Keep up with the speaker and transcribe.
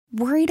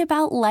Worried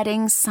about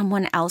letting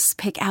someone else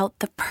pick out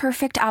the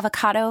perfect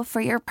avocado for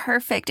your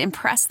perfect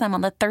impress them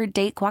on the third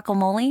date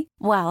guacamole?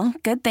 Well,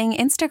 good thing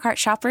Instacart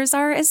shoppers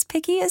are as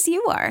picky as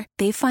you are.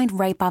 They find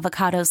ripe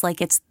avocados like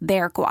it's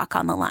their guac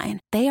on the line.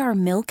 They are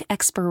milk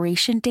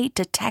expiration date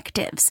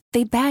detectives.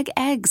 They bag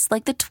eggs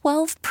like the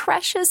 12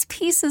 precious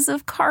pieces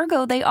of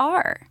cargo they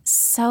are.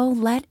 So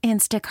let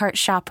Instacart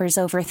shoppers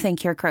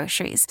overthink your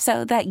groceries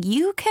so that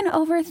you can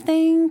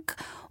overthink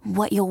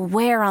what you'll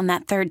wear on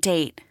that third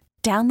date.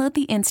 Download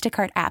the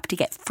Instacart app to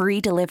get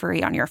free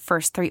delivery on your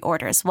first 3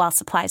 orders while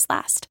supplies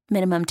last.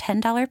 Minimum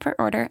 $10 per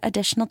order.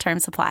 Additional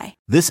terms apply.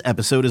 This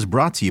episode is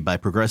brought to you by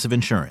Progressive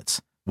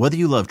Insurance. Whether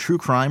you love true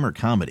crime or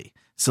comedy,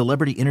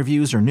 celebrity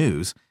interviews or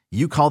news,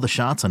 you call the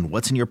shots on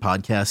what's in your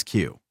podcast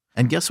queue.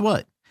 And guess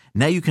what?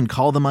 Now you can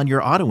call them on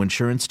your auto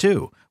insurance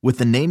too with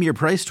the Name Your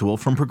Price tool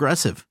from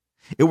Progressive.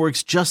 It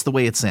works just the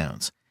way it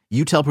sounds.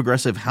 You tell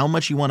Progressive how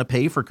much you want to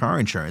pay for car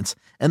insurance,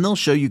 and they'll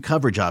show you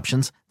coverage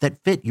options that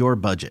fit your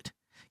budget.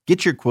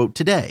 Get your quote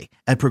today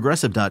at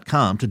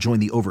Progressive.com to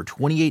join the over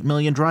 28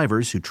 million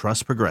drivers who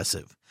trust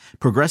Progressive.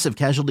 Progressive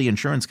Casualty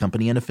Insurance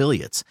Company and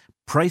Affiliates.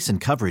 Price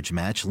and coverage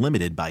match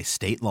limited by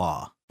state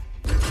law.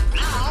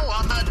 Now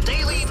on the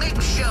Daily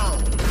Mix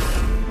Show.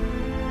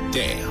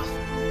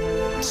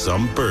 Damn,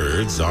 some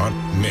birds aren't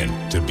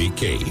meant to be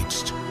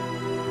caged.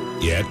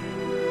 Yet,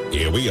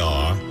 here we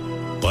are,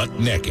 butt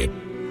naked,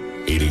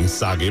 eating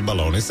soggy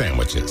bologna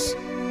sandwiches.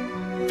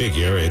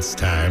 Figure it's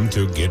time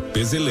to get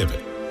busy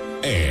living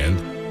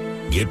and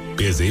get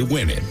busy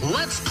winning.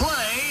 Let's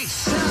play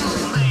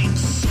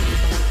Cellmates.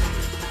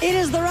 It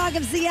is the Rock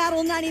of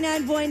Seattle,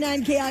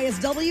 99.9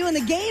 KISW, and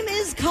the game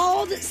is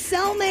called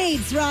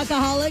Cellmates,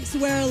 Rockaholics,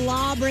 where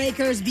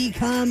lawbreakers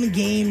become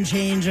game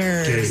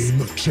changers.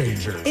 Game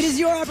changer. It is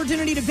your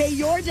opportunity to pay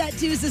your debt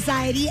to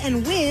society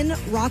and win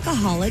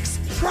Rockaholics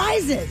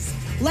prizes.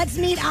 Let's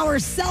meet our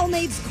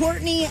Cellmates,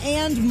 Courtney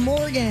and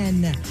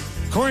Morgan.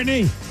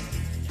 Courtney.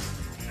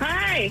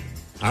 Hi.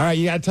 All right,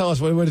 you got to tell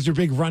us, what is your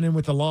big run-in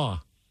with the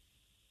law?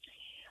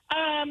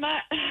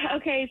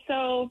 Okay,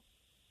 so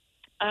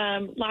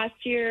last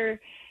year,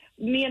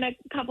 me and a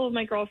couple of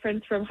my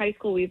girlfriends from high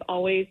school, we've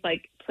always,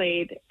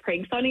 played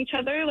pranks on each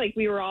other.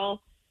 We were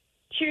all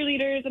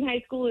cheerleaders in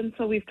high school, and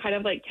so we've kind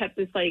of, kept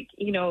this, I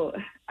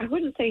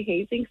wouldn't say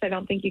hazing, because I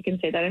don't think you can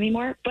say that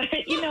anymore. But,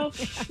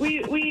 we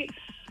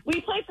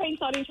play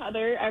pranks on each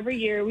other every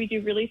year. We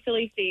do really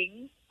silly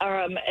things.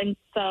 And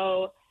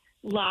so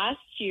last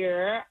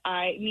year,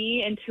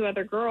 me and 2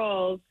 other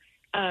girls,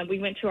 we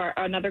went to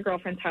another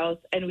girlfriend's house,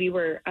 and we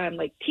were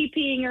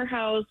TPing her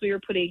house. We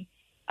were putting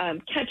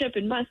ketchup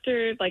and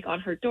mustard on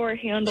her door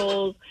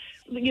handles.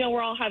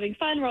 We're all having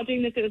fun. We're all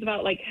doing this. It was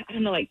about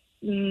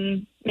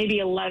maybe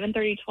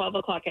 11:30, 12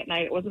 o'clock at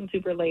night. It wasn't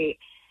super late.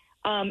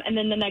 And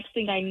then the next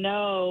thing I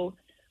know,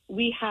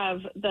 we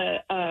have the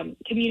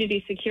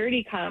community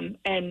security come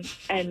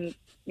and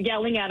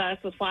yelling at us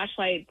with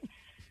flashlights.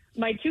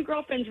 My 2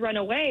 girlfriends run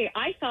away.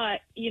 I thought,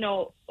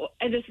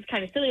 and this is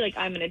kind of silly,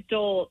 I'm an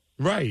adult.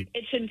 Right.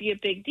 It shouldn't be a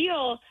big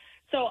deal.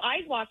 So I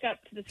walk up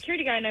to the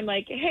security guy, and I'm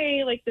like,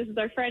 hey, this is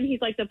our friend.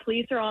 He's like, the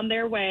police are on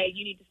their way.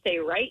 You need to stay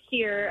right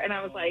here. And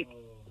I was like,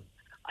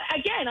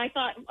 again, I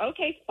thought,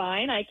 okay,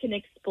 fine. I can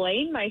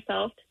explain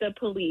myself to the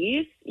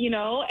police,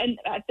 And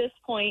at this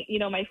point,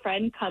 my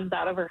friend comes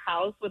out of her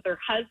house with her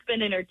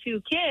husband and her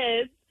 2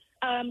 kids.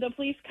 The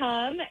police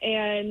come,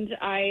 and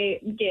I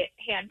get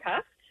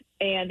handcuffed.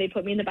 And they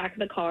put me in the back of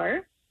the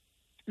car.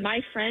 My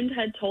friend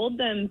had told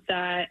them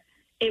that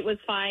it was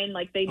fine.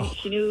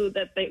 She knew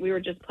that we were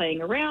just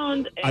playing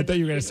around. And I thought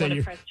you were going to say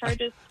press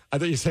charges. I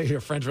thought you said your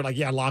friends were like,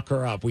 yeah, lock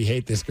her up. We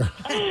hate this girl.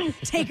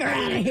 Take her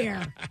out of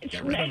here. It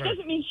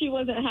doesn't mean she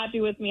wasn't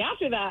happy with me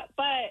after that,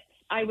 but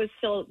I was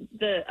still.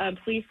 The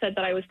police said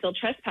that I was still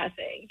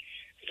trespassing.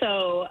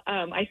 So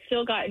I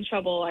still got in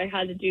trouble. I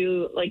had to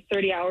do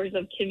 30 hours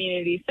of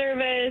community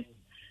service.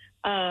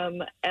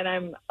 And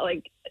I'm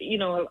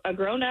a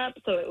grown up,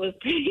 so it was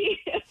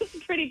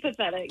pretty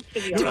pathetic,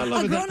 to be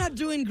honest. A grown up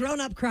doing grown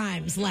up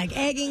crimes like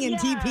egging and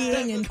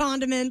TPing and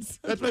condiments.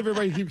 That's why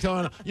everybody keeps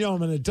telling,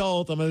 I'm an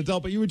adult,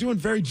 but you were doing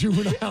very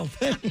juvenile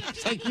things.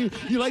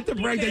 It's you like to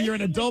brag that you're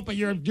an adult, but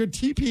you're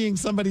TPing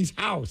somebody's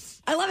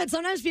house. I love it.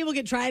 Sometimes people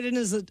get tried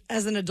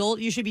as an adult.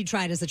 You should be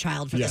tried as a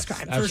child for this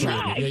crime. Absolutely. For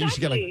sure. Yeah, You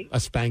should get a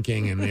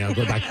spanking and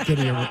go back to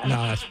your. No,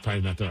 that's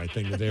probably not the right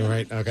thing to do,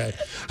 right? Okay.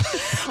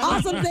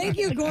 Awesome. Thank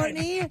you,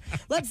 Courtney.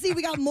 Let's see.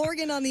 We got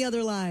Morgan on the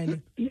other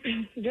line.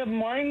 Good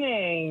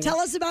morning. Tell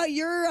us about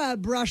your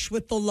brush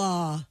with the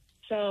law.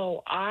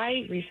 So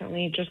I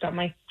recently just got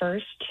my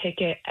first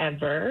ticket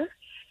ever,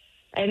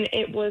 and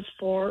it was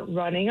for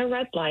running a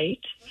red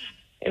light.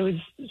 It was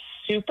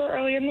super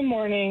early in the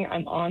morning.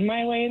 I'm on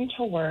my way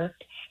into work,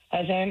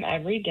 as I am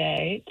every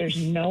day.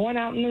 There's no one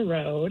out in the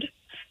road.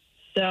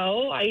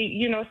 So I,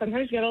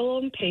 sometimes get a little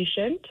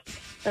impatient,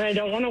 and I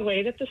don't want to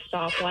wait at the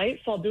stoplight,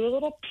 so I'll do a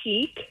little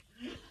peek.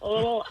 A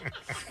little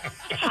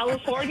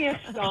California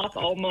stop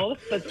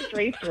almost, but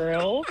straight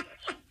through.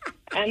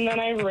 And then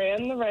I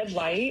ran the red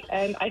light,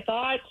 and I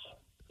thought,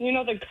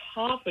 the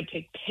cop would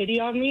take pity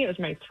on me. It was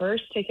my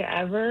first ticket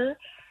ever.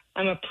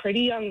 I'm a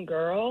pretty young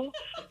girl.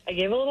 I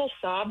gave a little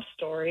sob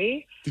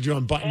story. Did you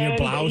unbutton your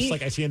blouse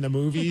like I see in the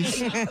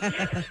movies?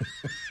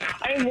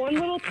 I had one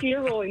little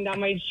tear rolling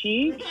down my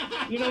cheek.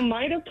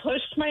 Might have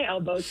pushed my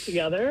elbows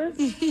together. And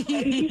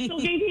he still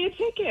gave me a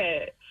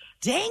ticket.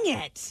 Dang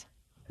it.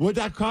 What'd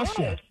that cost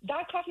you?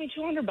 That cost me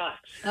 $200.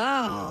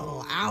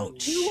 Oh,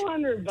 ouch.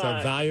 $200. It's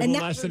a valuable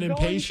lesson in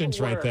patience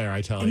right there,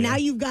 I tell you. And now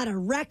you've got a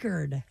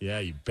record. Yeah,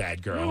 you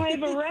bad girl. I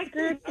have a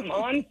record. I'm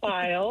on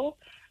file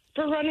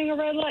for running a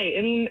red light.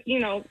 And,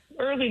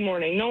 early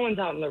morning, no one's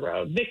out on the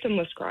road.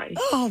 Victimless crime.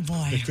 Oh,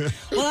 boy.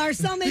 Well, our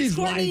cellmates, These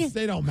Courtney. lights,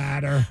 they don't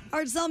matter.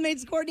 Our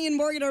cellmates, Courtney and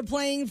Morgan, are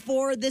playing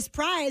for this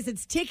prize.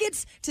 It's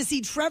tickets to see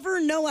Trevor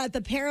Noah at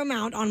the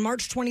Paramount on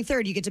March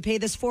 23rd. You get to pay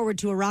this forward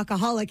to a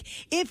Rockaholic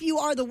if you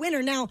are the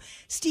winner. Now,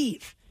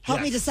 Steve,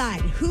 help me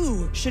decide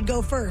who should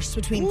go first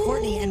between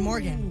Courtney and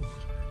Morgan.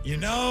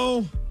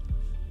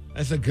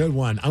 That's a good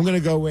one. I'm going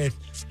to go with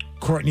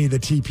Courtney, the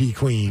TP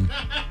queen.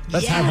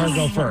 Let's have her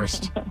go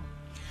first.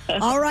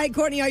 All right,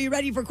 Courtney, are you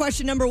ready for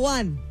question number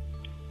 1?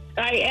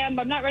 I am.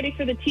 I'm not ready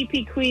for the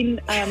TP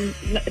Queen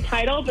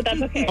title, but that's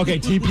okay. Okay,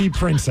 TP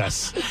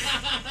Princess.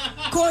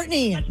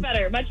 Courtney. Much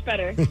better, much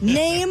better.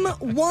 Name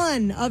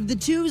one of the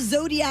 2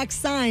 zodiac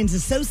signs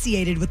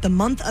associated with the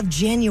month of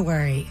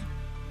January.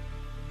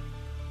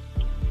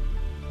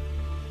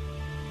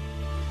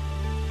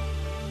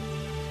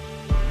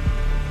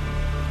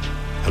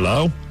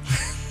 Hello?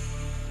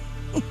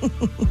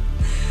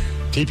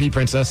 TP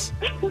Princess.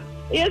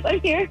 Yes,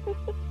 I'm here.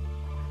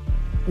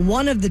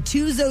 One of the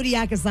 2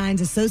 zodiac signs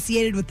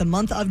associated with the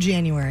month of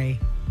January.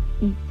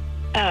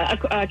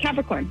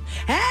 Capricorn.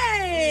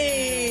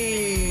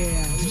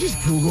 Hey! Did you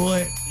just Google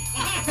it?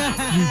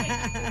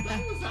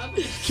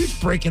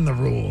 Keep breaking the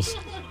rules.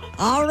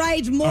 All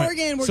right, Morgan, All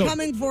right, we're so,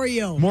 coming for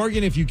you.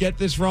 Morgan, if you get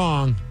this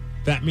wrong,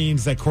 that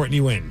means that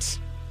Courtney wins.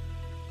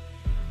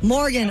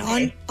 Morgan,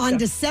 on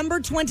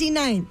December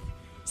 29th,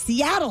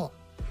 Seattle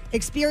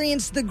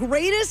experienced the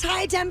greatest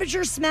high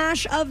temperature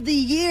smash of the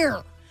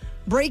year,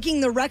 breaking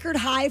the record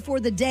high for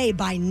the day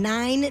by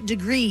 9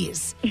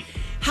 degrees.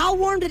 How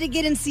warm did it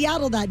get in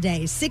Seattle that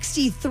day?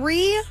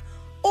 63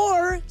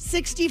 or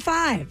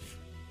 65?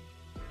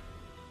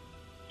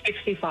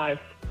 65.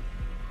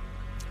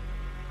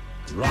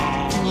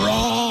 Wrong.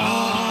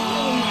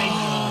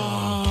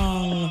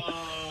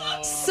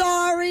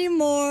 Sorry,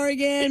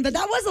 Morgan, but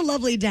that was a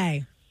lovely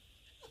day.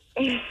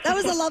 That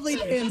was a lovely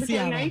day in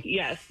Seattle.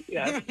 Yes.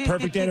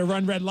 Perfect day to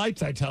run red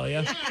lights, I tell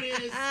you.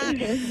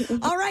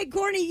 All right,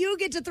 Courtney, you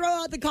get to throw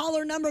out the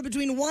caller number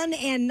between 1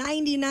 and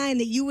 99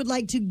 that you would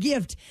like to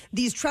gift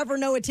these Trevor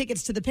Noah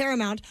tickets to the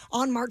Paramount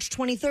on March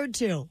 23rd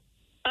to.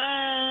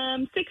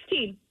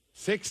 16.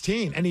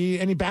 16.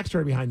 Any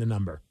backstory behind the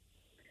number?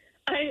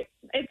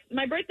 It's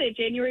my birthday,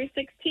 January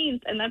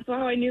 16th, and that's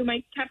how I knew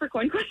my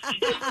Capricorn question.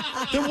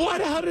 Then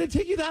how did it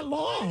take you that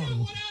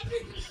long?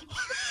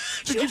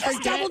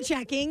 Just double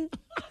checking.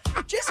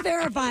 Just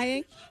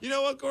verifying. You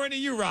know what, Courtney?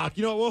 You rock.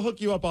 You know what? We'll hook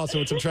you up also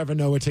with some Trevor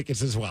Noah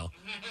tickets as well.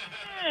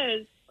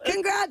 Yes.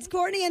 Congrats,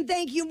 Courtney, and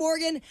thank you,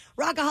 Morgan.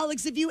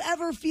 Rockaholics, if you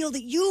ever feel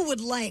that you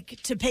would like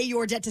to pay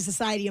your debt to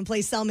society and play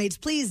Cellmates,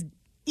 please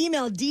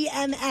email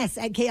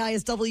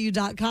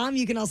dms@kisw.com.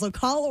 You can also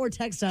call or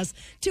text us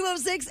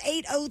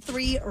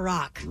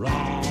 206-803-ROCK.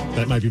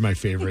 That might be my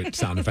favorite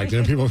sound effect.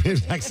 And people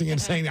texting and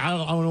saying, I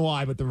don't know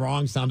why, but the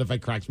wrong sound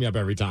effect cracks me up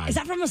every time. Is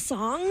that from a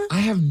song?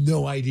 I have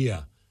no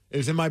idea. It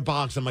was in my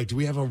box. I'm like, do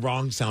we have a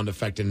wrong sound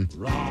effect? And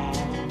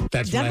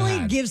that's Definitely what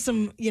I had. gives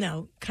some,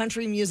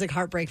 country music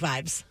heartbreak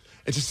vibes.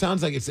 It just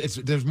sounds like it's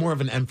there's more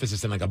of an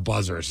emphasis than like a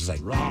buzzer. It's just like,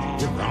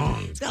 you're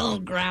wrong. It's got a little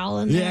growl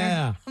in there.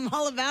 Yeah. I'm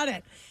all about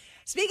it.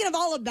 Speaking of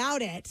all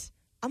about it,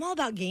 I'm all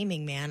about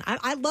gaming, man.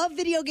 I love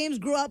video games,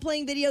 grew up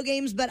playing video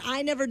games, but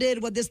I never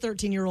did what this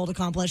 13-year-old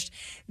accomplished.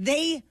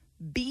 They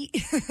beat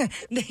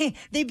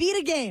they beat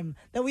a game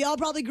that we all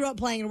probably grew up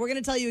playing, and we're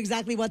going to tell you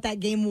exactly what that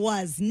game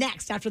was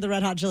next after the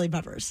Red Hot Chili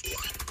Peppers.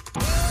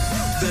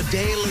 The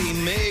Daily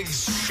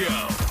Migs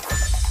Show.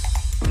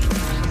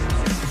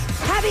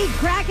 Happy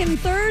Kraken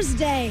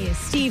Thursday,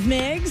 Steve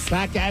Miggs.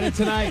 Back at it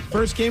tonight.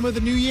 First game of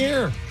the new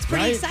year. It's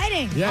pretty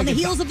exciting. Yeah, on the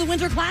heels of the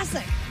Winter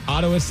Classic.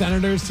 Ottawa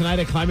Senators tonight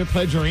at Climate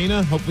Pledge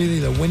Arena. Hopefully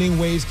the winning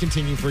ways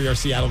continue for your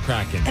Seattle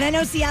Kraken. And I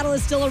know Seattle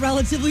is still a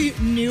relatively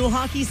new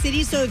hockey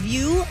city, so if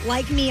you,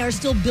 like me, are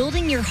still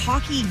building your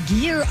hockey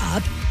gear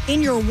up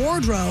in your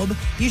wardrobe,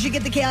 you should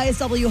get the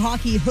KISW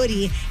hockey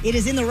hoodie. It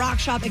is in the Rock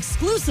Shop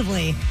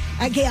exclusively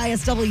at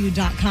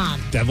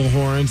KISW.com. Devil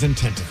horns and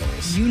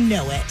tentacles. You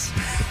know it.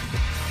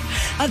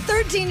 A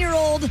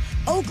 13-year-old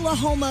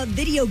Oklahoma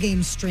video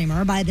game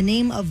streamer by the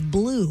name of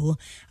Blue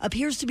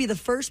appears to be the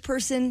first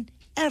person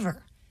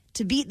ever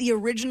to beat the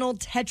original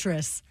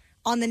Tetris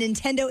on the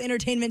Nintendo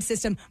Entertainment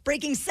System,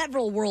 breaking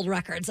several world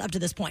records up to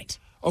this point.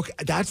 Okay,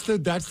 that's the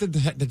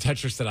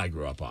Tetris that I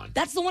grew up on.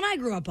 That's the one I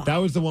grew up on. That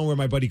was the one where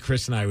my buddy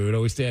Chris and I, we would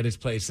always stay at his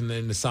place, and then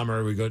in the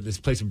summer we go to this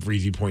place in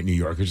Breezy Point, New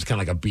York, which is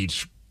kind of like a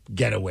beach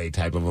getaway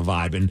type of a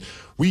vibe. And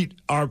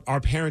our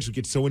parents would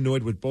get so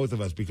annoyed with both of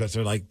us because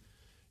they're like,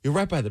 you're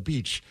right by the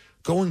beach.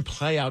 go and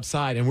play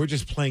outside, and we're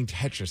just playing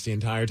Tetris the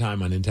entire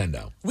time on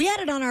Nintendo. We had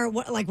it on our,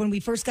 like when we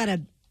first got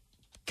a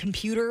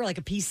computer, like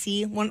a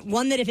PC,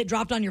 one that if it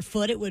dropped on your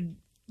foot, it would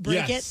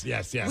break it.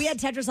 Yes. We had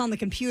Tetris on the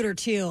computer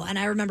too, and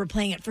I remember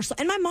playing it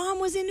and my mom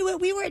was into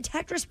it. We were a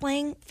Tetris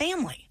playing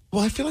family.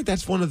 Well, I feel like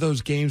that's one of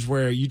those games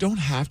where you don't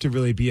have to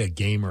really be a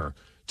gamer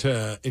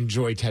to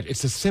enjoy Tetris.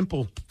 It's a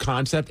simple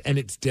concept, and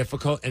it's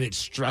difficult, and it's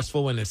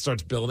stressful when it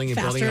starts building and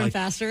faster building. And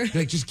faster.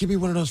 Like, just give me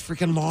one of those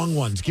freaking long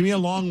ones. Give me a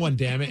long one,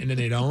 damn it. And then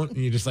they don't. And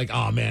you're just like,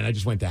 oh, man, I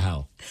just went to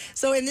hell.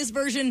 So in this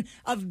version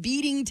of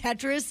beating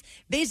Tetris,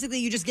 basically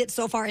you just get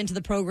so far into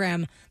the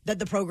program that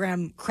the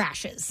program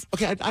crashes.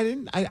 Okay,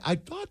 I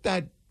thought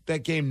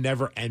that game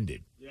never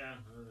ended. Yeah.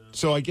 I don't know.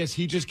 So I guess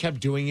he just kept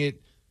doing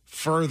it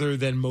further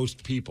than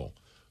most people.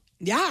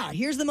 Yeah,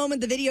 here's the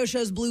moment the video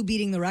shows Blue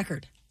beating the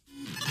record.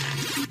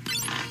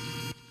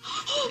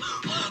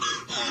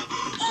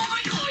 Oh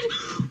my God!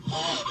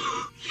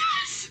 Oh,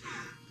 yes!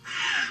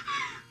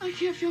 I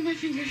can't feel my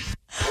fingers.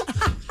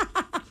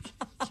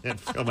 Can't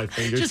feel my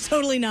fingers. Just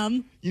totally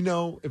numb. You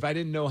know, if I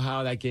didn't know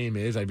how that game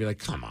is, I'd be like,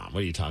 come on,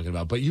 what are you talking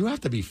about? But you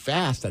have to be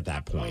fast at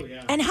that point. Oh,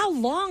 yeah. And how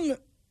long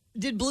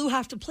did Blue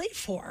have to play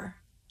for?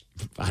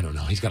 I don't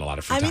know. He's got a lot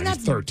of free time. That's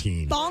He's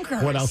 13.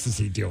 Bonkers. What else is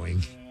he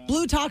doing?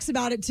 Blue talks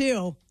about it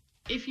too.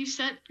 If you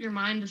set your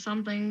mind to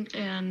something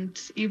and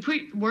you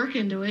put work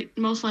into it,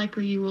 most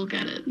likely you will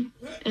get it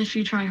if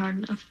you try hard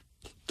enough.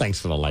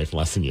 Thanks for the life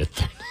lesson, you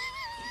think.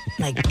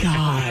 My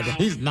God.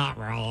 He's not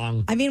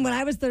wrong. I mean, when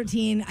I was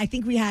 13, I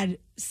think we had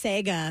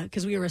Sega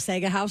because we were a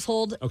Sega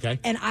household. Okay.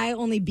 And I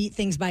only beat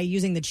things by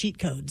using the cheat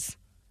codes.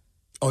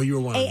 Oh, you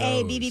were one of those.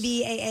 AA,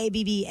 BBB, AA,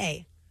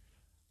 BBA.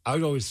 I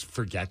would always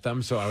forget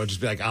them, so I would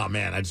just be like, oh,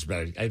 man, I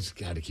just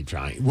got to keep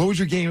trying. What was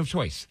your game of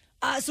choice?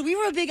 So we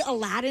were a big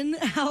Aladdin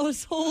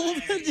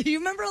household. Do you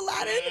remember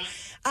Aladdin?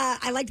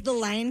 I liked The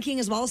Lion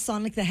King as well,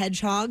 Sonic the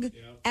Hedgehog,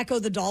 Echo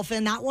the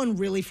Dolphin. That one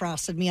really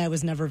frosted me. I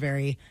was never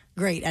very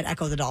great at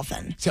Echo the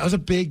Dolphin. See, I was a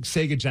big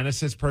Sega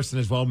Genesis person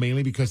as well,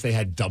 mainly because they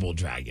had Double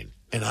Dragon.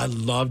 And I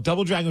loved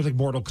Double Dragon. Was like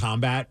Mortal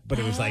Kombat, but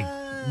it was like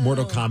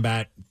Mortal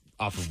Kombat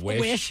off of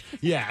Wish.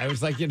 Yeah, it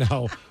was like,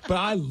 but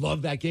I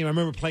loved that game. I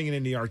remember playing it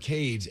in the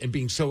arcades and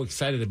being so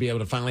excited to be able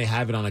to finally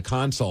have it on a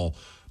console.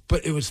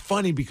 But it was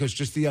funny because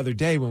just the other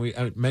day when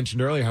I mentioned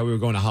earlier how we were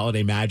going to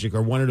Holiday Magic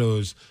or one of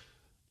those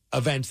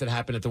events that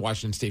happened at the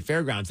Washington State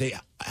Fairgrounds, they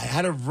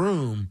had a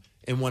room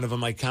in one of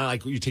them, like kind of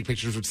like you take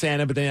pictures with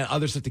Santa, but they had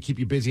other stuff to keep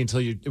you busy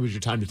until it was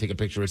your time to take a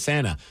picture with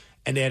Santa.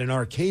 And they had an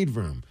arcade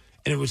room.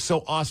 And it was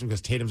so awesome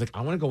because Tatum's like,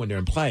 I want to go in there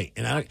and play.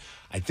 And I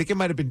think it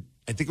might have been,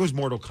 I think it was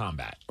Mortal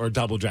Kombat or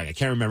Double Dragon. I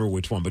can't remember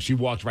which one, but she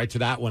walked right to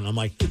that one. I'm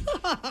like,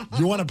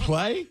 you want to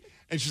play?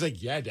 And she's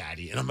like, yeah,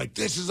 Daddy. And I'm like,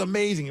 this is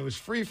amazing. It was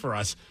free for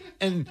us.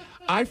 And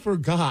I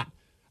forgot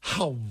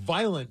how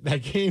violent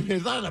that game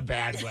is. Not in a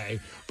bad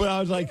way. But I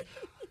was like,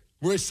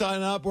 we're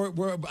signing up.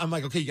 I'm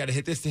like, okay, you got to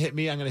hit this to hit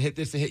me. I'm going to hit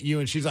this to hit you.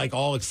 And she's like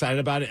all excited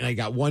about it. And I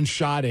got one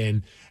shot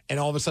in. And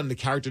all of a sudden, the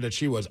character that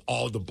she was,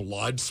 all the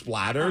blood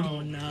splattered. Oh,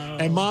 no.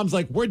 And Mom's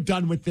like, we're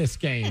done with this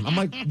game. I'm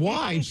like,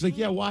 why? And she's like,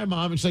 yeah, why,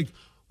 Mom? And she's like,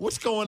 what's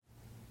going on?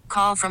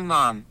 Call from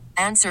Mom.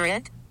 Answer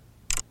it.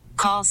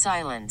 Call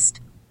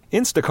silenced.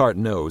 Instacart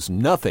knows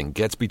nothing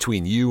gets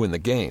between you and the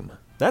game.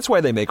 That's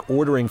why they make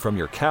ordering from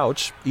your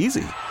couch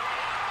easy.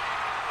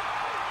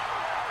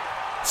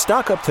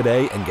 Stock up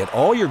today and get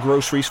all your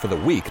groceries for the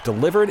week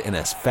delivered in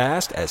as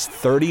fast as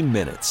 30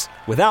 minutes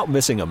without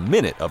missing a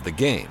minute of the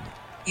game.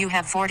 You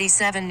have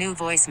 47 new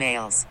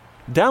voicemails.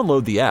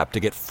 Download the app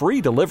to get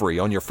free delivery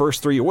on your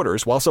first 3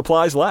 orders while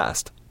supplies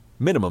last.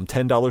 Minimum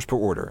 $10 per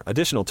order.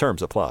 Additional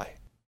terms apply.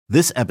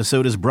 This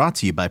episode is brought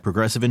to you by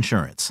Progressive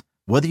Insurance.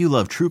 Whether you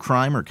love true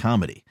crime or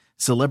comedy,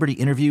 celebrity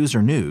interviews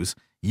or news,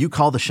 you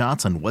call the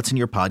shots on what's in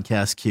your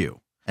podcast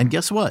queue. And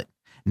guess what?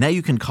 Now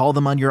you can call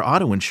them on your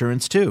auto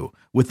insurance too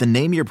with the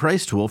Name Your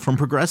Price tool from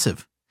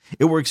Progressive.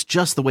 It works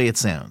just the way it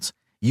sounds.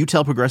 You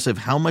tell Progressive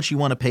how much you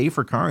want to pay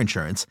for car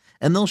insurance,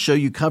 and they'll show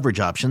you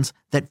coverage options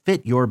that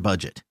fit your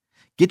budget.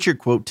 Get your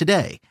quote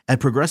today at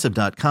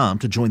Progressive.com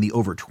to join the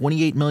over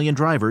 28 million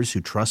drivers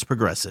who trust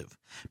Progressive.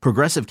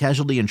 Progressive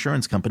Casualty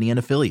Insurance Company and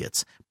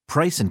Affiliates.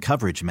 Price and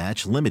coverage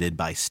match limited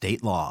by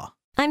state law.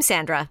 I'm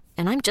Sandra,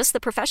 and I'm just the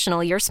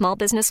professional your small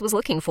business was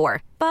looking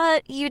for.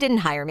 But you didn't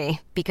hire me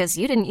because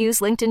you didn't use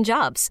LinkedIn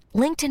Jobs.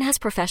 LinkedIn has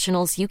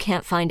professionals you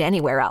can't find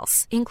anywhere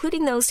else,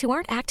 including those who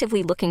aren't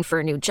actively looking for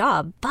a new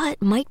job,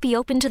 but might be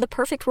open to the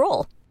perfect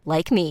role,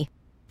 like me.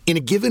 In a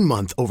given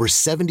month, over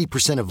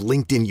 70% of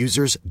LinkedIn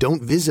users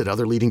don't visit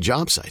other leading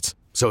job sites.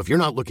 So if you're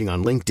not looking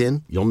on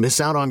LinkedIn, you'll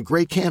miss out on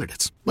great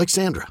candidates like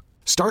Sandra.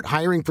 Start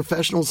hiring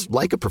professionals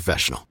like a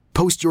professional.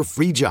 Post your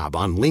free job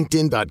on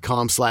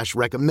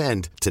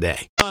linkedin.com/recommend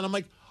today. And I'm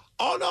like,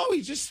 oh no,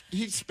 he's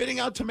spitting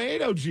out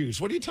tomato juice.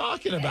 What are you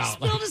talking about?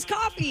 He spilled his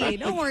coffee.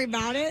 Don't worry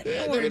about it.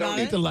 They don't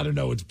need to let her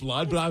know it's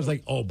blood. But I was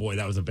like, oh boy,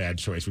 that was a bad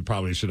choice. We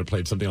probably should have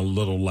played something a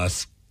little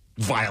less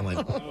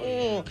violent.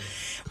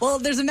 Well,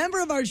 there's a member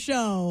of our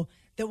show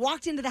that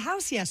walked into the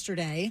house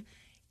yesterday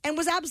and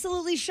was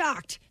absolutely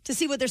shocked to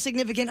see what their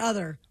significant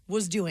other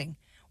was doing.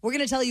 We're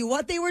going to tell you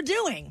what they were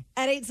doing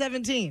at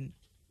 8:17.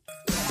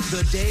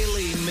 The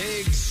Daily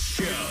Migs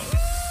Show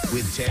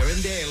with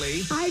Taryn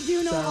Daly. I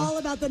do know all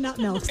about the nut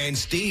milk. And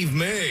Steve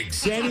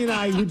Migs. Danny and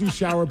I, we do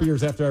shower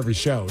beers after every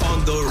show.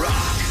 On The Rock,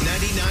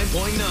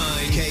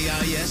 99.9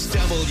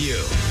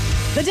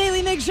 KISW. The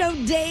Daily Migs Show,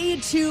 day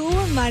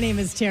 2. My name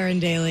is Taryn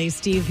Daly.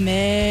 Steve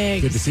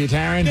Migs. Good to see you,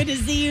 Taryn. Good to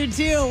see you,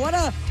 too. What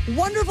a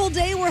wonderful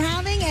day we're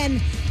having.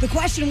 And the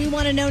question we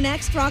want to know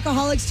next,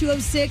 Rockaholics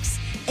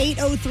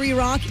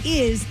 206-803-ROCK,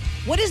 is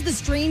what is the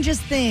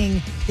strangest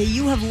thing that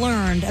you have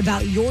learned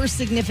about your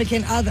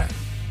significant other?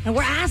 And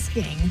we're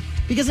asking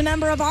because a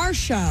member of our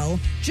show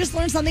just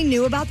learned something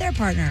new about their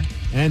partner.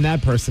 And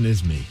that person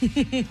is me.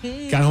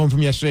 Got home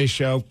from yesterday's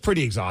show,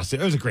 pretty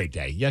exhausted. It was a great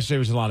day. Yesterday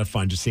was a lot of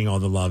fun, just seeing all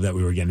the love that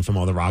we were getting from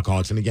all the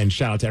Rockaholics. And again,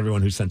 shout out to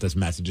everyone who sent us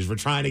messages. We're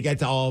trying to get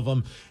to all of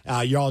them.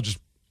 You're all just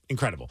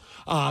incredible.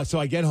 So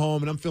I get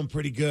home, and I'm feeling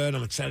pretty good.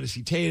 I'm excited to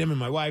see Tatum and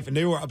my wife, and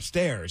they were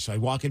upstairs. So I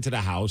walk into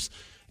the house,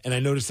 and I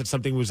noticed that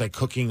something was like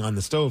cooking on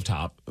the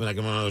stovetop, like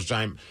one of those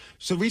giant.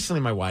 So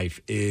recently, my wife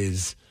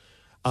is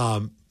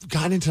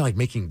got into like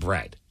making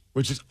bread,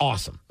 which is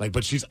awesome. Like,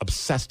 but she's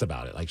obsessed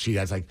about it. Like, she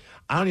has like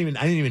I didn't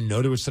even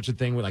know there was such a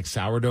thing with like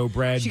sourdough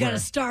bread. She got a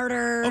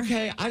starter.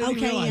 Okay, I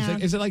didn't realize. Yeah.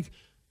 Like, is it like?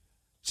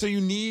 So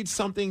you need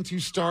something to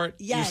start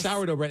your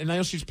sourdough bread, and I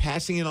know she's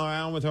passing it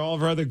around with all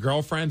of her other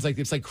girlfriends. Like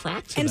it's like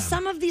crack to them. And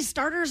some of these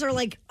starters are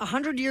like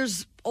 100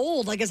 years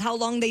old. Like is how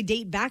long they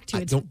date back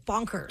to. It's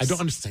bonkers. I don't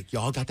understand. Like,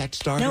 y'all got that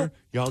starter? Nope.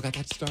 Y'all got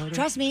that starter?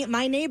 Trust me,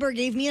 my neighbor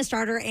gave me a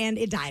starter and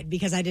it died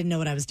because I didn't know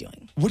what I was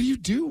doing. What do you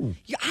do?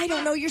 I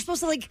don't know. You're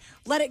supposed to like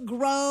let it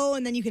grow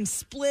and then you can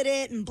split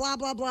it and blah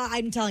blah blah.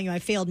 I'm telling you, I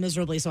failed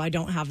miserably, so I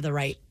don't have the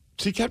right.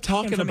 She kept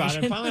talking about it.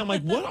 And finally, I'm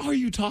like, "What are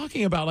you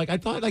talking about?" Like I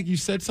thought, like you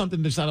said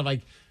something that sounded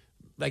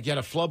like you had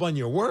a flub on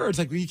your words.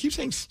 Like, you keep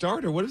saying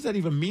starter. What does that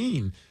even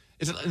mean?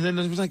 And then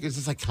it was like, is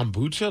this like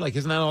kombucha? Like,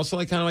 isn't that also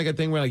like kind of like a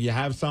thing where like you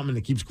have something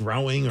that keeps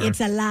growing? Or... It's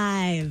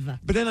alive.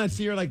 But then I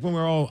see her like when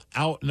we're all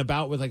out and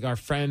about with like our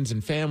friends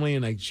and family,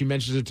 and like she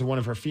mentions it to one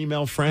of her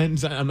female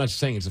friends. I'm not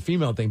saying it's a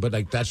female thing, but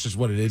like that's just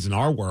what it is in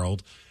our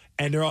world.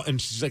 And they're all, and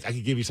she's like, I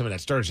could give you some of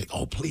that starter. She's like,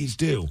 oh, please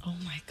do. Oh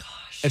my gosh.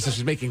 And so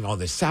she's making all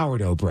this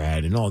sourdough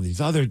bread and all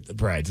these other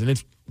breads,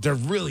 and they're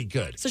really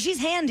good. So she's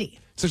handy.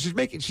 So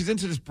she's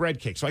into this bread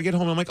cake. So I get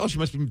home and I'm like, oh, she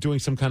must be doing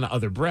some kind of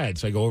other bread.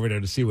 So I go over there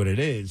to see what it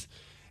is.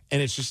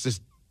 And it's just this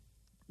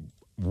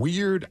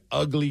weird,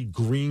 ugly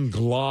green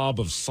glob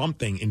of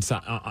something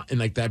inside in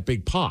like that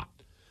big pot.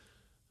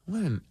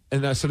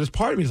 So this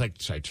part of me is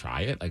like, should I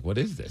try it? Like, what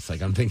is this?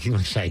 Like, I'm thinking,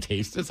 like, should I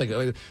taste this? Like,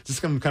 is this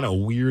some kind of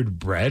weird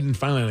bread? And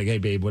finally I'm like, hey,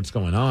 babe, what's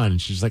going on?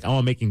 And she's like, oh,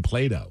 I'm making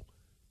Play-Doh.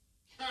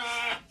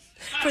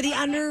 For the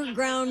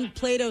underground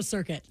Play-Doh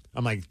circuit.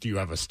 I'm like, do you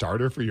have a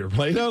starter for your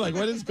Play-Doh? Like,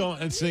 what is going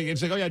on?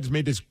 It's like, oh, yeah, I just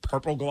made this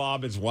purple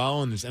glob as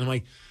well. And I'm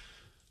like,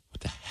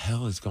 what the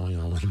hell is going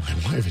on with my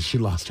wife? Has she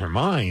lost her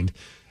mind?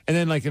 And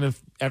then, like,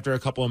 after a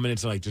couple of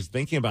minutes of, like, just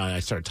thinking about it, I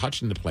started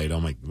touching the Play-Doh.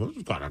 I'm like, this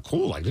is kind of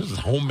cool. Like, this is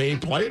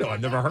homemade Play-Doh.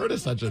 I've never heard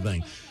of such a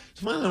thing.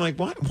 So finally, I'm like,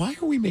 why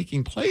are we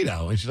making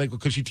Play-Doh? And she's like, well,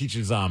 because she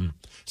teaches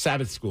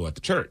Sabbath school at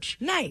the church.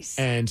 Nice.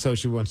 And so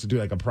she wants to do,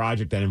 like, a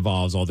project that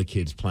involves all the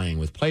kids playing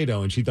with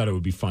Play-Doh. And she thought it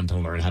would be fun to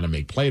learn how to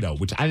make Play-Doh,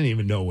 which I didn't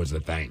even know was a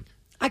thing.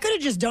 I could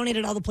have just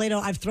donated all the Play-Doh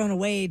I've thrown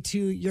away to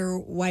your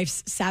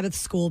wife's Sabbath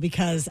school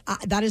because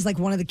that is like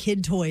one of the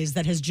kid toys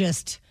that has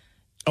just,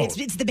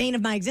 it's the bane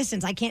of my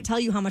existence. I can't tell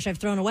you how much I've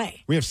thrown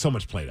away. We have so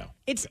much Play-Doh.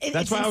 That's why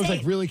insane. I was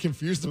like really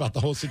confused about the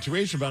whole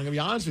situation. But I'm going to be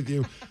honest with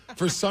you.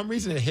 For some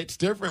reason, it hits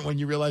different when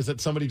you realize that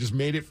somebody just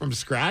made it from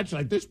scratch.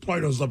 Like, this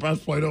Play-Doh is the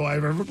best Play-Doh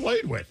I've ever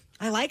played with.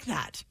 I like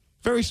that.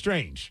 Very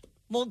strange.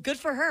 Well, good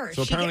for her.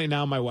 So apparently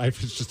now my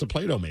wife is just a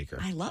Play-Doh maker.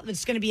 I love it.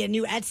 It's going to be a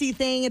new Etsy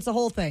thing. It's a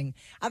whole thing.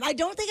 I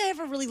don't think I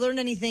ever really learned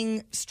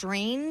anything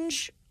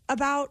strange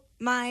about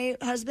my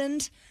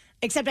husband,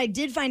 except I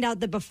did find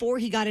out that before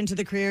he got into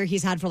the career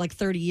he's had for like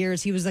 30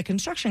 years, he was a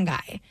construction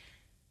guy.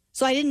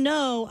 So I didn't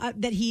know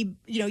that he,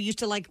 used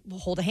to like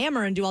hold a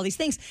hammer and do all these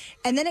things.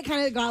 And then it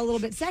kind of got a little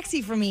bit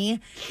sexy for me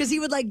because he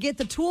would like get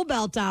the tool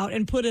belt out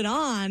and put it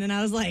on. And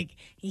I was like,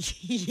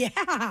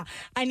 yeah,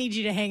 I need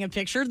you to hang a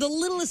picture. The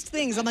littlest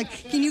things. I'm like,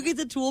 can you get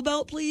the tool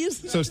belt,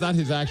 please? So it's not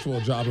his actual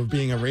job of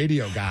being a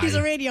radio guy. He's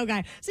a radio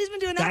guy. So he's been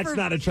doing that That's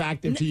not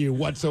attractive to you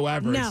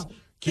whatsoever. No.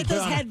 Get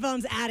those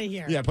headphones out of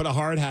here. Yeah, put a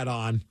hard hat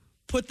on.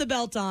 Put the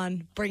belt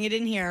on, bring it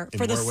in here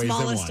for the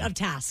smallest of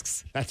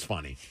tasks. That's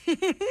funny. All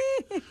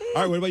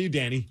right, what about you,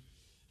 Danny?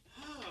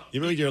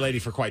 You've been with your lady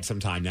for quite some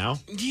time now.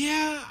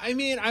 Yeah, I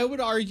mean, I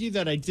would argue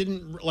that I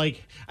didn't,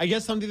 I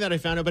guess something that I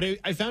found out, but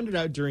I found it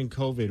out during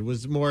COVID,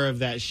 was more of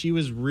that she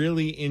was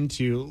really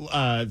into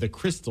the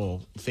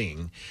crystal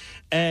thing.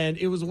 And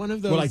it was one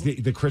of those. Well, like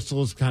the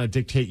crystals kind of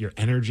dictate your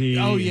energy.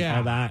 Oh, yeah.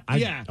 All that.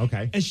 Yeah.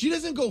 Okay. And she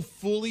doesn't go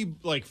fully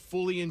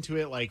into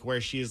it, like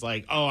where she's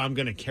like, oh, I'm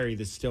going to carry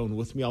this stone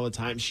with me all the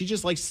time. She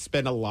just likes to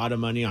spend a lot of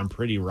money on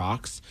pretty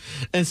rocks.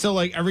 And so,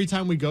 like, every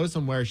time we go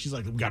somewhere, she's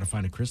like, we got to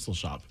find a crystal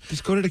shop.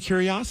 Just go to the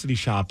Curiosity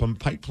Shop on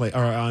Pike Place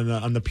or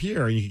on the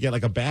pier, and you can get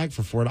like a bag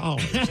for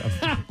 $4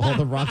 of all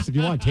the rocks that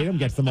you want. Tatum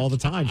gets them all the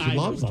time. She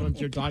loves them. What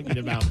you're talking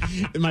about.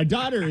 My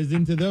daughter is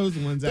into those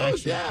ones,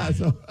 actually. Yeah.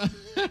 So.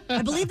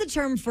 I believe the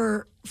term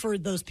for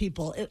those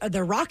people,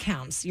 they're rock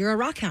hounds. You're a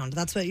rock hound.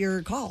 That's what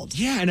you're called.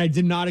 Yeah, and I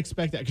did not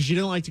expect that because she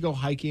didn't like to go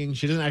hiking.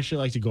 She doesn't actually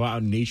like to go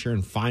out in nature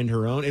and find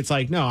her own. It's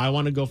like, no, I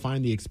want to go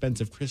find the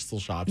expensive crystal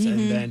shops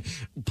and then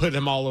put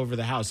them all over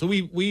the house. So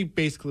we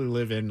basically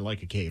live in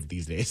like a cave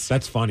these days.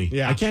 That's funny.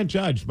 Yeah. I can't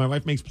judge. My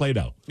wife makes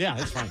Play-Doh. Yeah,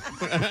 that's fine.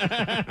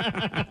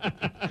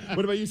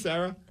 What about you,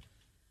 Sarah?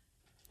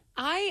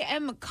 I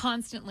am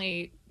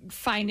constantly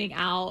finding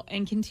out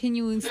and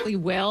continuously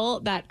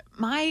will that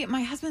my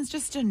husband's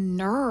just a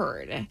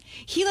nerd.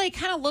 He like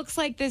kind of looks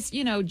like this,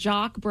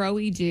 jock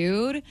broy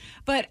dude.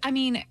 But I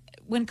mean,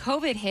 when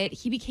COVID hit,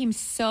 he became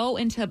so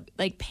into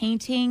like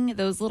painting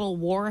those little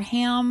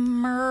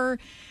Warhammer.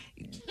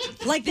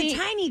 Like the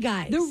tiny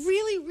guys. The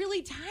really,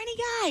 really tiny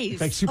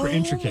guys. Like super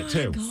intricate,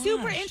 too. gosh.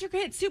 Super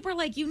intricate, super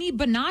like you need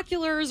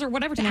binoculars or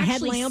whatever to And a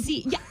actually headlamp.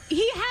 see. Yeah,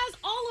 he has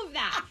all of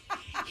that.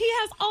 He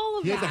has all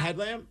of He that. has a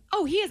headlamp?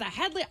 Oh, he has a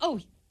headlamp. Oh,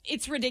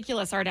 it's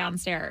ridiculous, our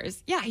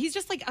downstairs. Yeah, he's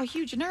just like a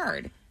huge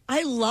nerd.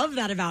 I love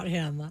that about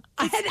him.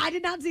 I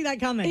did not see that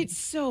coming. It's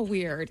so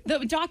weird. The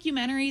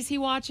documentaries he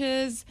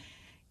watches,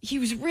 he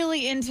was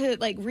really into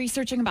like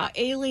researching about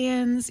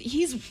aliens.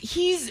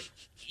 He's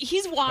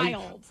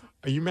wild.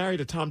 Are you married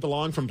to Tom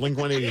DeLonge from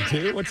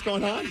Blink-182? What's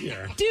going on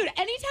here? Dude,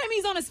 anytime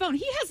he's on his phone,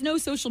 he has no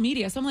social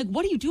media. So I'm like,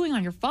 what are you doing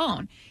on your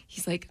phone?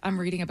 He's like, I'm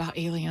reading about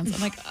aliens.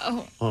 I'm like,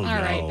 all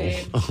right,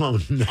 babe. Oh,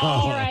 no.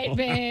 All right,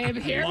 babe.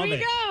 Here Love we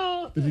it.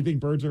 go. Does he think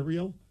birds are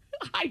real?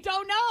 I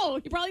don't know.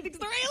 He probably thinks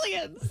they're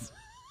aliens.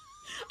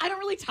 I don't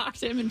really talk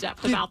to him in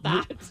depth about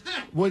that.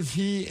 Was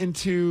he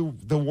into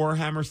the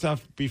Warhammer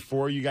stuff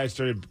before you guys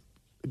started?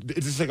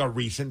 Is this like a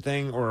recent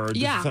thing? Or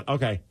Yeah.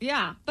 Okay.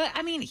 Yeah. But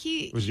I mean,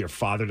 Was it your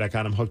father that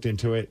got him hooked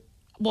into it?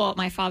 Well,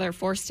 my father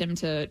forced him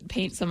to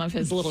paint some of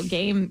his little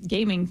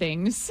gaming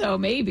things, so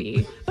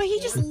maybe. But he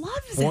just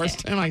loves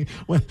Forced it. him?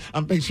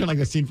 I'm picturing like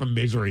a scene from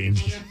Misery, and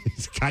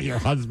he's got your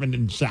husband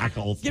in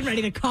shackles. Getting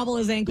ready to cobble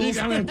his ankles.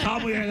 I'm going to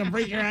cobble you and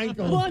break your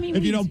ankle. Well, I mean,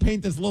 if you don't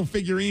paint this little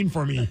figurine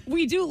for me.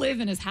 We do live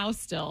in his house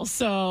still,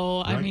 so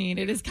I Right. mean,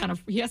 it is kind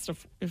of he has to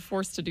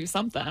forced to do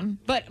something.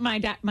 But my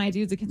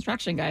dude's a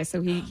construction guy,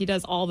 so he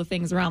does all the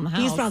things around the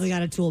house. He's probably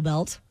got a tool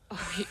belt.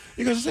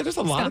 Because there's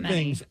a lot got of many.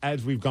 things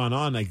as we've gone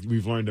on, like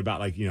we've learned about,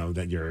 like,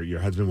 that your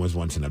husband was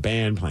once in a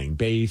band playing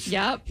bass.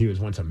 Yep. He was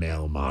once a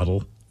male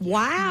model.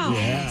 Wow.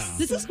 Yeah.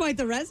 This is quite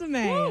the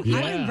resume. Yeah.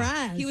 I'm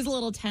impressed. He was a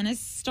little tennis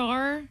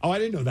star. Oh, I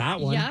didn't know that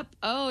one. Yep.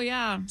 Oh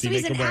yeah. Do So you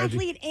he's make an the bread?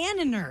 athlete and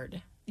a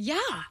nerd. Yeah.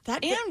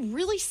 And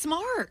really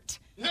smart.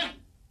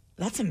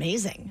 That's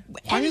amazing.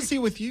 Why is he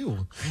with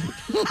you?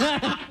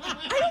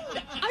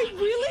 I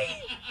really.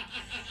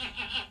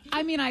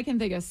 I mean, I can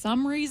think of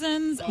some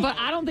reasons, but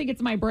I don't think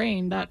it's my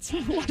brain. That's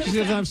He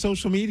doesn't have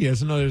social media,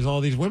 so no, there's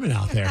all these women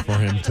out there for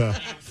him to.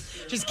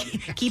 Just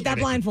keep that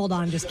blindfold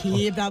on. Just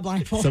keep that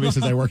blindfold Somebody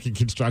says on. I work in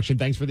construction.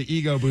 Thanks for the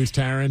ego boost,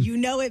 Taryn. You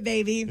know it,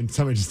 baby. And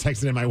somebody just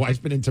texted in, my wife's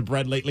been into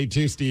bread lately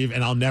too, Steve,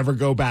 and I'll never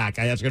go back.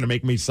 I asked her to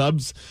make me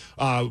subs,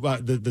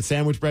 the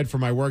sandwich bread for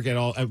my work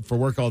for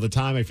work all the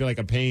time. I feel like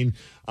a pain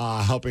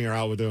helping her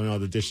out with doing all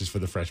the dishes for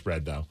the fresh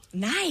bread, though.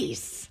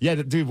 Nice. Yeah,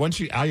 dude.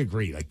 I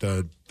agree. Like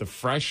the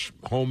fresh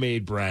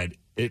homemade bread,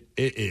 it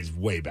is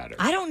way better.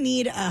 I don't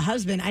need a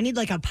husband. I need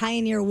like a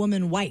pioneer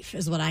woman wife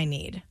is what I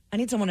need. I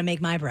need someone to make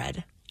my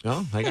bread.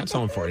 Oh, I got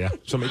someone for you.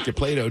 So make your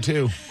Play-Doh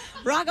too.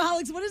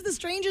 Rockaholics, what is the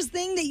strangest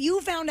thing that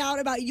you found out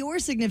about your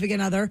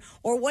significant other,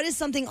 or what is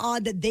something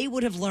odd that they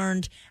would have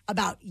learned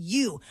about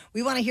you?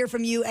 We want to hear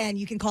from you, and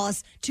you can call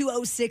us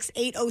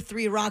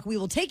 206-803-ROCK. We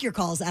will take your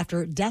calls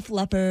after Def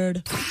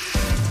Leppard.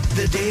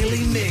 The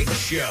Daily Mix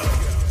Show.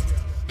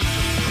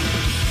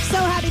 So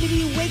happy to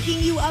be waking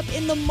you up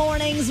in the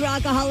mornings,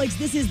 Rockaholics.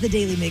 This is the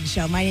Daily Miggs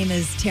Show. My name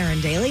is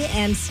Taryn Daly,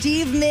 and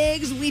Steve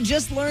Miggs, we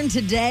just learned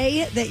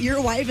today that your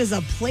wife is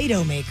a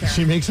Play-Doh maker.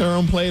 She makes her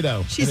own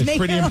Play-Doh. She's and it's making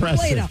pretty her own impressive.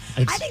 Play-Doh.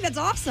 It's- I think that's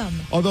awesome.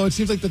 Although it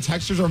seems like the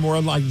textures are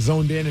more like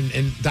zoned in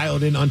and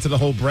dialed in onto the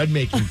whole bread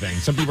making thing.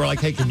 Some people are like,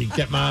 hey, can you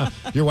get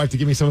your wife to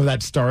give me some of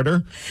that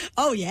starter?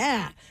 Oh,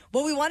 yeah.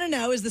 What we want to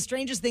know is the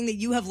strangest thing that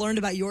you have learned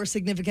about your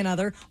significant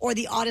other, or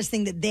the oddest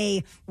thing that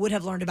they would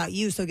have learned about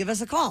you. So give us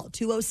a call,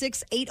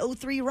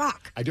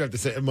 206-803-ROCK. I do have to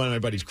say, one of my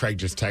buddies, Craig,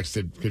 just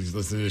texted because he's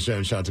listening to the show,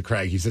 and shout out to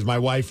Craig. He says, my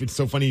wife, it's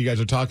so funny you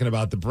guys are talking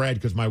about the bread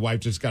because my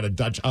wife just got a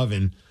Dutch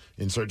oven,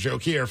 insert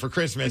joke here, for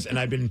Christmas, and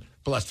I've been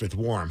blessed with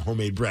warm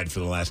homemade bread for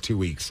the last 2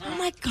 weeks. Oh,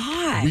 my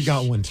gosh. We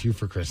got one, too,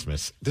 for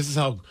Christmas. This is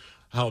how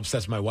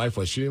obsessed my wife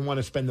was. She didn't want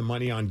to spend the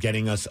money on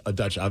getting us a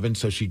Dutch oven,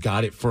 so she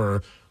got it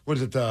for... What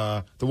is it,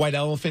 the white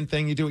elephant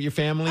thing you do at your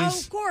families? Oh,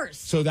 of course.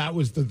 So that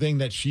was the thing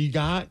that she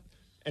got.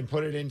 and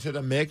put it into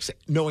the mix,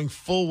 knowing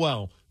full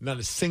well not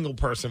a single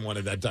person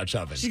wanted that Dutch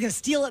oven. She's going to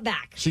steal it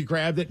back. She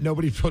grabbed it.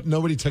 Nobody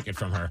took it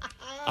from her.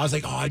 I was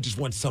like, I just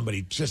want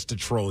somebody just to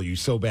troll you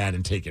so bad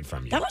and take it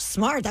from you. That was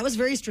smart. That was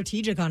very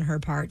strategic on her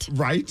part.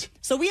 Right?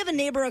 So we have a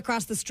neighbor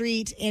across the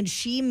street, and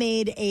she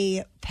made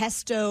a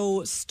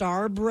pesto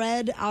star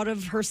bread out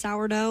of her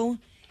sourdough,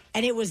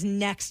 and it was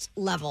next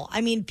level.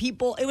 I mean,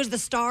 it was the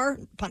star,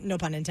 no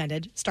pun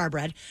intended, star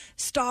bread,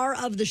 star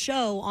of the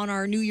show on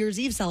our New Year's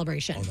Eve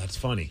celebration. Oh, that's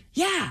funny.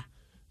 Yeah.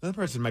 Another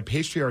person, my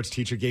pastry arts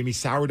teacher, gave me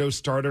sourdough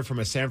starter from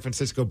a San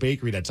Francisco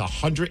bakery that's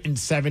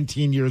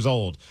 117 years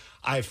old.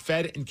 I've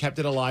fed and kept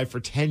it alive for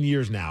 10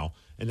 years now,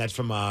 and that's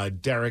from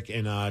Derek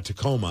in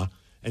Tacoma.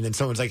 And then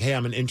someone's like, hey,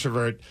 I'm an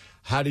introvert.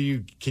 Can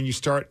you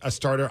start a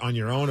starter on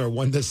your own, or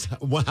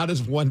how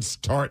does one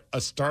start a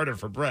starter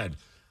for bread?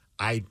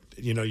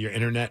 Your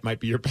internet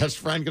might be your best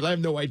friend because I have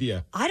no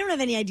idea. I don't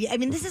have any idea. I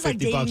mean, this is like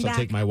dating $50, back. I'll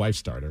take my wife's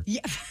starter.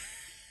 Yeah.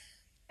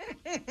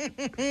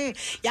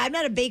 Yeah, I'm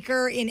not a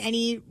baker in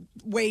any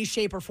way,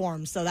 shape, or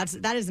form. So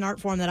that is an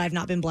art form that I've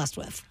not been blessed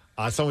with.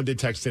 Someone did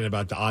text in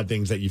about the odd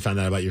things that you found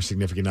out about your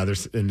significant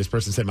others. And this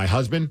person said, my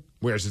husband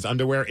wears his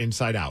underwear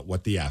inside out.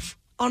 What the F?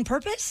 On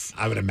purpose?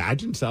 I would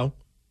imagine so.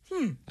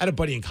 I had a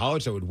buddy in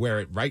college that would wear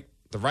it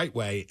the right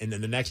way, and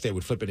then the next day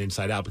would flip it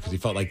inside out because he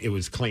felt like it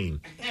was clean.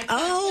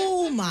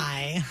 Oh,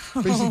 my.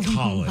 But he's in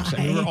college.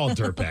 I mean, we're all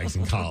dirtbags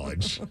in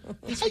college.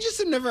 I just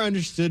have never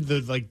understood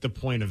the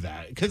point of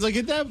that. Because,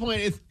 at that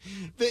point, it's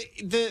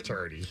the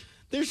dirty.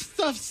 There's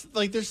stuff,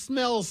 their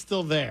smell's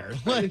still there.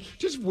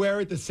 Just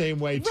wear it the same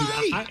way, too.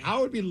 Right. I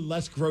would be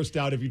less grossed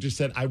out if you just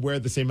said, I wear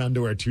the same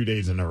underwear 2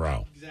 days in a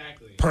row.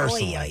 Exactly.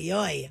 Personally. Oy,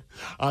 oy,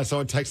 oy.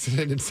 Someone texted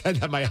in and said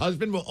that my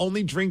husband will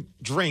only drink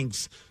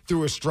drinks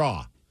through a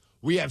straw.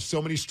 We have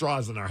so many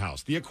straws in our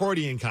house, the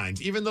accordion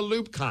kinds, even the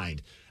loop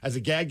kind. As a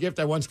gag gift,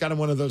 I once got him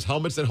one of those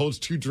helmets that holds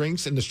 2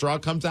 drinks and the straw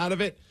comes out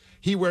of it.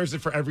 He wears it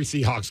for every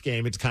Seahawks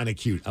game. It's kind of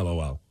cute,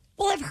 LOL.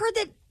 Well, I've heard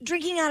that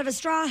drinking out of a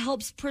straw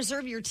helps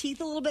preserve your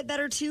teeth a little bit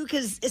better, too,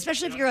 because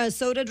especially if you're a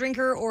soda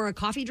drinker or a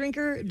coffee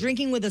drinker,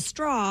 drinking with a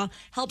straw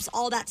helps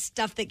all that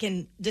stuff that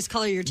can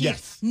discolor your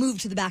teeth move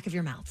to the back of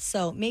your mouth.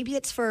 So maybe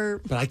it's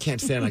for but I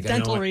can't stand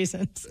dental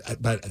reasons.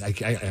 But I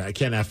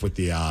can't F with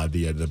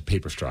the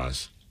paper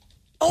straws.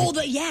 Oh,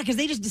 because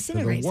they just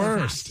disintegrate They're the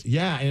so worst. fast.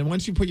 Yeah, and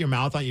once you put your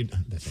mouth on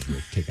that's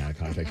weird, taken out of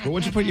context. But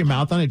once you put your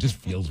mouth on it just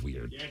feels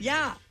weird.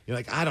 Yeah. You're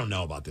like, I don't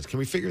know about this. Can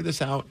we figure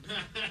this out?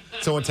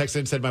 Someone texted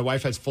and said, my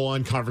wife has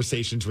full-on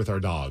conversations with our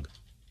dog.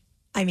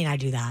 I mean, I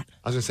do that.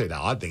 I was going to say, the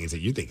odd thing is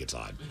that you think it's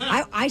odd.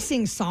 I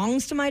sing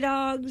songs to my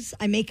dogs.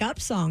 I make up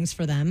songs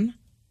for them.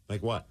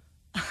 Like what?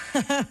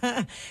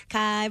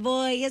 Kai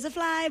boy is a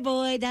fly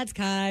boy. That's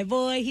Kai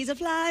boy. He's a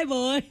fly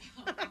boy.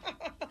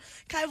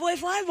 Kai boy,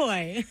 fly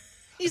boy.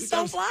 He's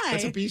so fly.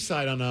 That's a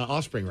B-side on an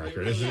Offspring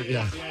record, isn't it?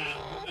 Yeah.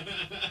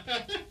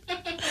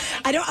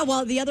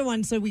 The other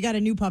one, so we got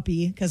a new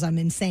puppy because I'm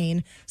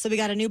insane. So we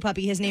got a new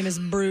puppy. His name is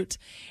Brute.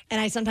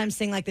 And I sometimes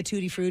sing like the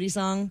Tutti Frutti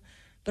song.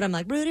 But I'm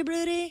like, Broody,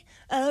 Broody,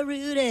 oh,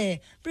 Rudy,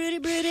 Broody,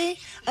 Broody,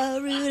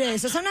 oh, Rudy.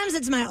 So sometimes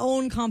it's my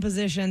own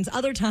compositions.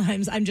 Other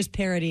times I'm just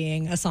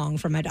parodying a song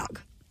from my dog.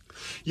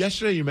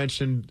 Yesterday you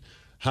mentioned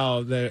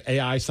how the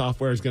AI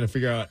software is going to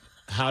figure out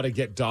how to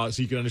get dogs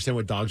so you can understand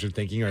what dogs are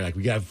thinking, or like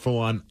we got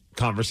full-on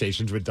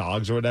conversations with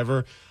dogs or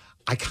whatever.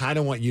 I kind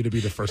of want you to be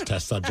the first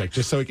test subject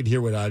just so we can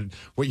hear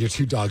what your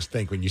 2 dogs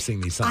think when you sing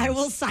these songs. I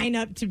will sign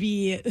up to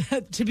be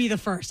the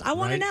first. I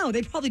want to know.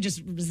 They probably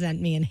just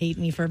resent me and hate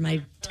me for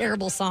my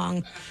terrible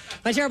song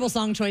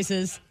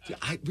choices.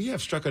 We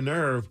have struck a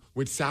nerve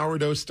with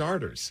sourdough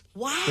starters.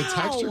 Wow. The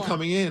texts are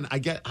coming in.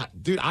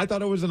 I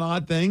thought it was an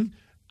odd thing.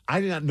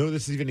 I did not know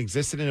this even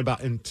existed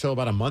until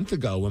about a month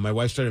ago when my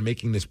wife started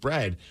making this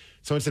bread.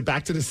 Someone said,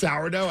 back to the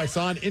sourdough. I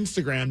saw on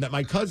Instagram that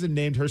my cousin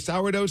named her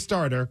sourdough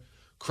starter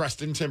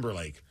Crustin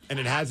Timberlake, and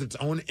it has its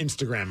own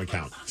Instagram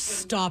account.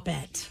 Stop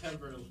it.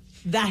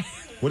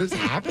 What is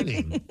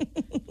happening?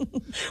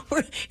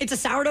 It's a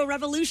sourdough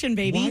revolution,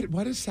 baby.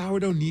 Why does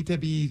sourdough need to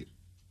be?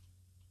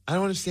 I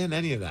don't understand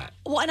any of that.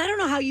 Well, and I don't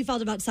know how you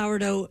felt about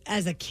sourdough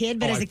as a kid,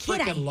 but as a kid,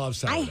 I love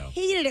sourdough. I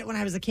hated it when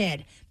I was a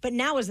kid. But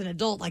now as an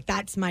adult,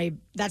 that's my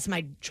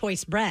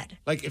choice bread.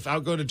 Like if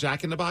I'll go to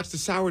Jack in the Box, the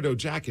sourdough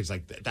Jack is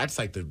that's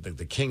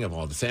the king of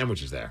all the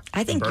sandwiches there.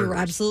 I think you're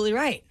absolutely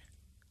right.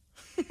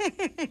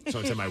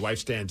 Someone said my wife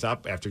stands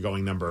up after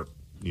going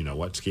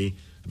ski.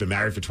 I've been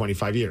married for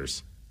 25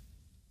 years.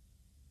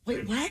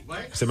 Wait,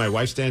 what? Said my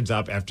wife stands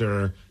up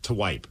after to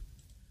wipe.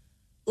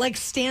 Like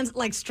stands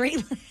like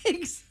straight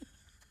legs.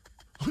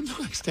 Oh no,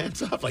 like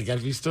stands up. Like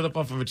have you stood up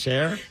off of a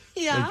chair?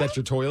 Yeah. Like that's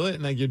your toilet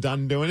and like you're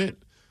done doing it?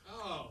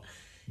 Oh.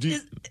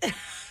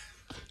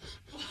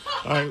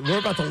 All right, we're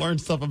about to learn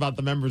stuff about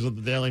the members of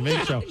the Daily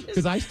Mix Show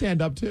because I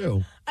stand up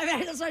too. I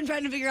mean, that's why I'm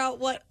trying to figure out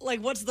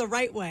what's the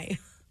right way.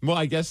 Well,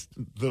 I guess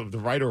the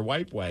right or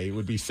wipe way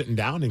would be sitting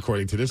down,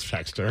 according to this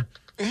texter.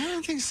 I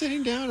don't think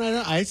sitting down.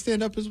 I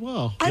stand up as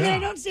well. I mean, I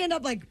don't stand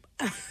up like.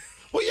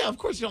 Well, yeah, of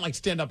course you don't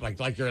stand up like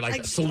you're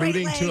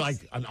saluting to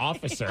an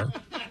officer.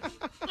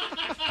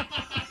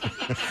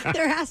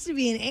 There has to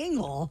be an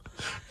angle.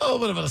 A little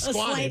bit of a squattage. A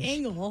slight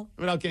angle.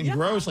 Without getting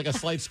gross, like a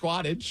slight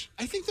squattage.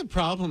 I think the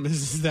problem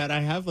is that I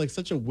have like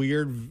such a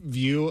weird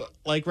view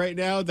like right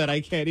now that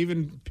I can't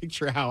even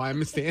picture how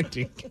I'm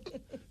standing.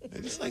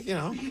 It's just like,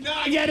 No,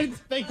 I get it.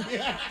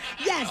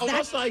 Yes,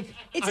 almost like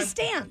it's a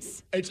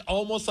stance. It's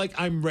almost like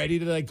I'm ready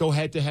to like go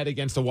head to head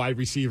against a wide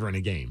receiver in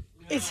a game.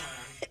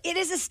 It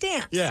is a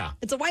stance. Yeah.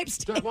 It's a wipe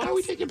stance. Why are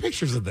we taking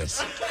pictures of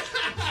this?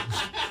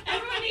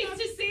 Everyone needs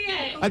to see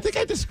it. I think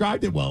I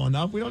described it well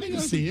enough. We don't need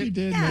to see it.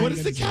 did. Yeah. What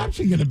is the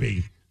caption going to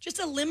be? Just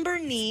a limber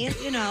knee,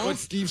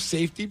 What's Steve's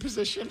safety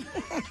position?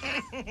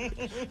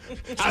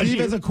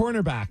 Steve as a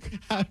cornerback.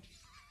 I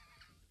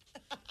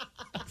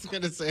was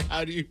going to say,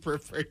 how do you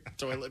prefer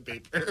toilet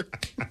paper?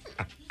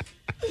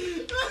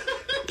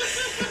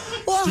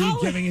 Well,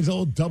 Steve giving his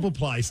old double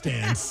ply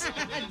stance.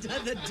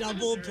 The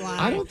double ply.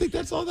 I don't think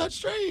that's all that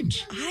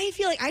strange. I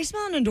feel like I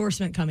smell an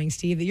endorsement coming,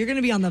 Steve, that you're going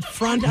to be on the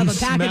front of a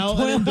pack of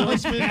toilet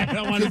endorsement? I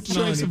don't want to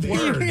smell choice of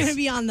anything. words. You're going to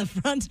be on the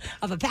front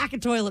of a pack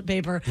of toilet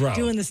paper Bro.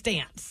 doing the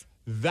stance.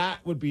 That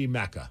would be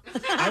Mecca.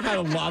 I've had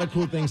a lot of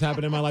cool things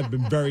happen in my life.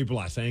 Been very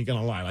blessed. I ain't going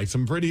to lie. Like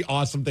some pretty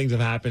awesome things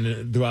have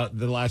happened throughout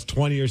the last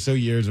 20 or so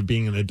years of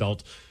being an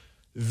adult.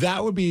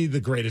 That would be the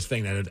greatest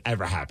thing that had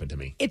ever happened to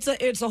me. It's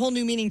a whole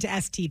new meaning to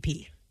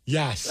STP.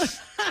 Yes.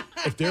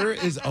 If there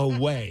is a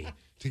way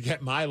to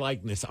get my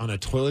likeness on a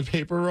toilet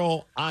paper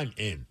roll, I'm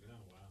in.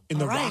 In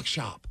the rock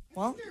shop.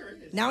 Well,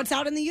 now it's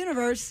out in the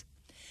universe.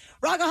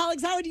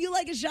 Rockaholics, how would you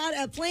like a shot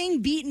at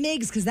playing Beat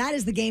Migs? Because that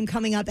is the game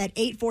coming up at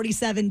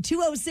 8:47.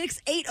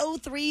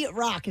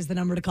 206-803-ROCK is the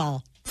number to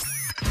call.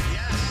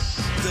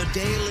 The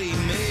Daily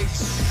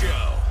Migs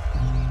Show.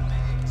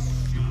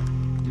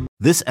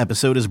 This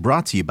episode is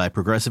brought to you by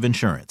Progressive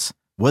Insurance.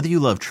 Whether you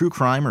love true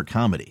crime or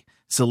comedy,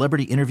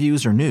 celebrity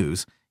interviews or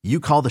news, you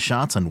call the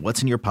shots on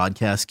what's in your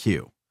podcast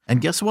queue. And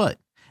guess what?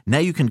 Now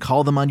you can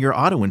call them on your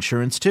auto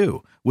insurance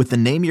too with the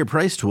Name Your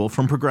Price tool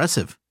from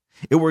Progressive.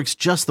 It works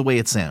just the way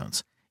it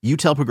sounds. You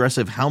tell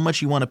Progressive how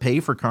much you want to pay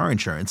for car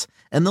insurance,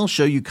 and they'll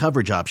show you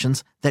coverage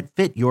options that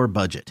fit your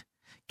budget.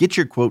 Get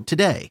your quote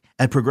today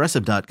at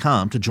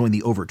Progressive.com to join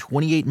the over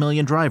 28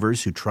 million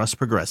drivers who trust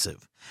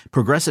Progressive.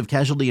 Progressive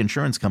Casualty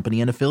Insurance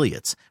Company and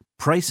Affiliates.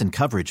 Price and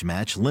coverage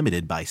match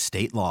limited by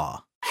state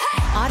law.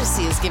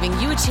 Odyssey is giving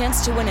you a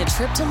chance to win a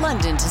trip to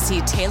London to see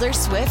Taylor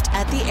Swift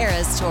at the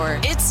Eras Tour.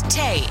 It's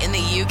Tay in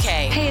the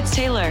UK. Hey, it's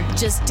Taylor.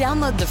 Just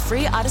download the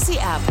free Odyssey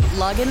app,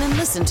 log in and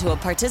listen to a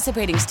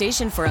participating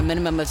station for a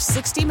minimum of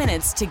 60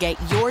 minutes to get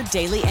your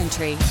daily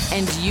entry.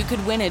 And you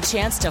could win a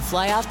chance to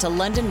fly off to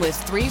London with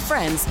 3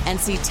 friends and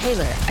see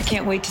Taylor. I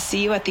can't wait to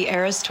see you at the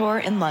Eras Tour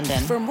in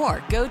London. For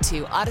more, go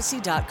to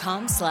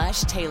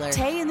odyssey.com/Taylor.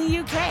 Tay in the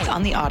UK. It's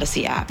on the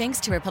Odyssey app. Thanks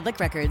to Republic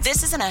Records.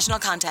 This is a national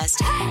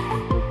contest.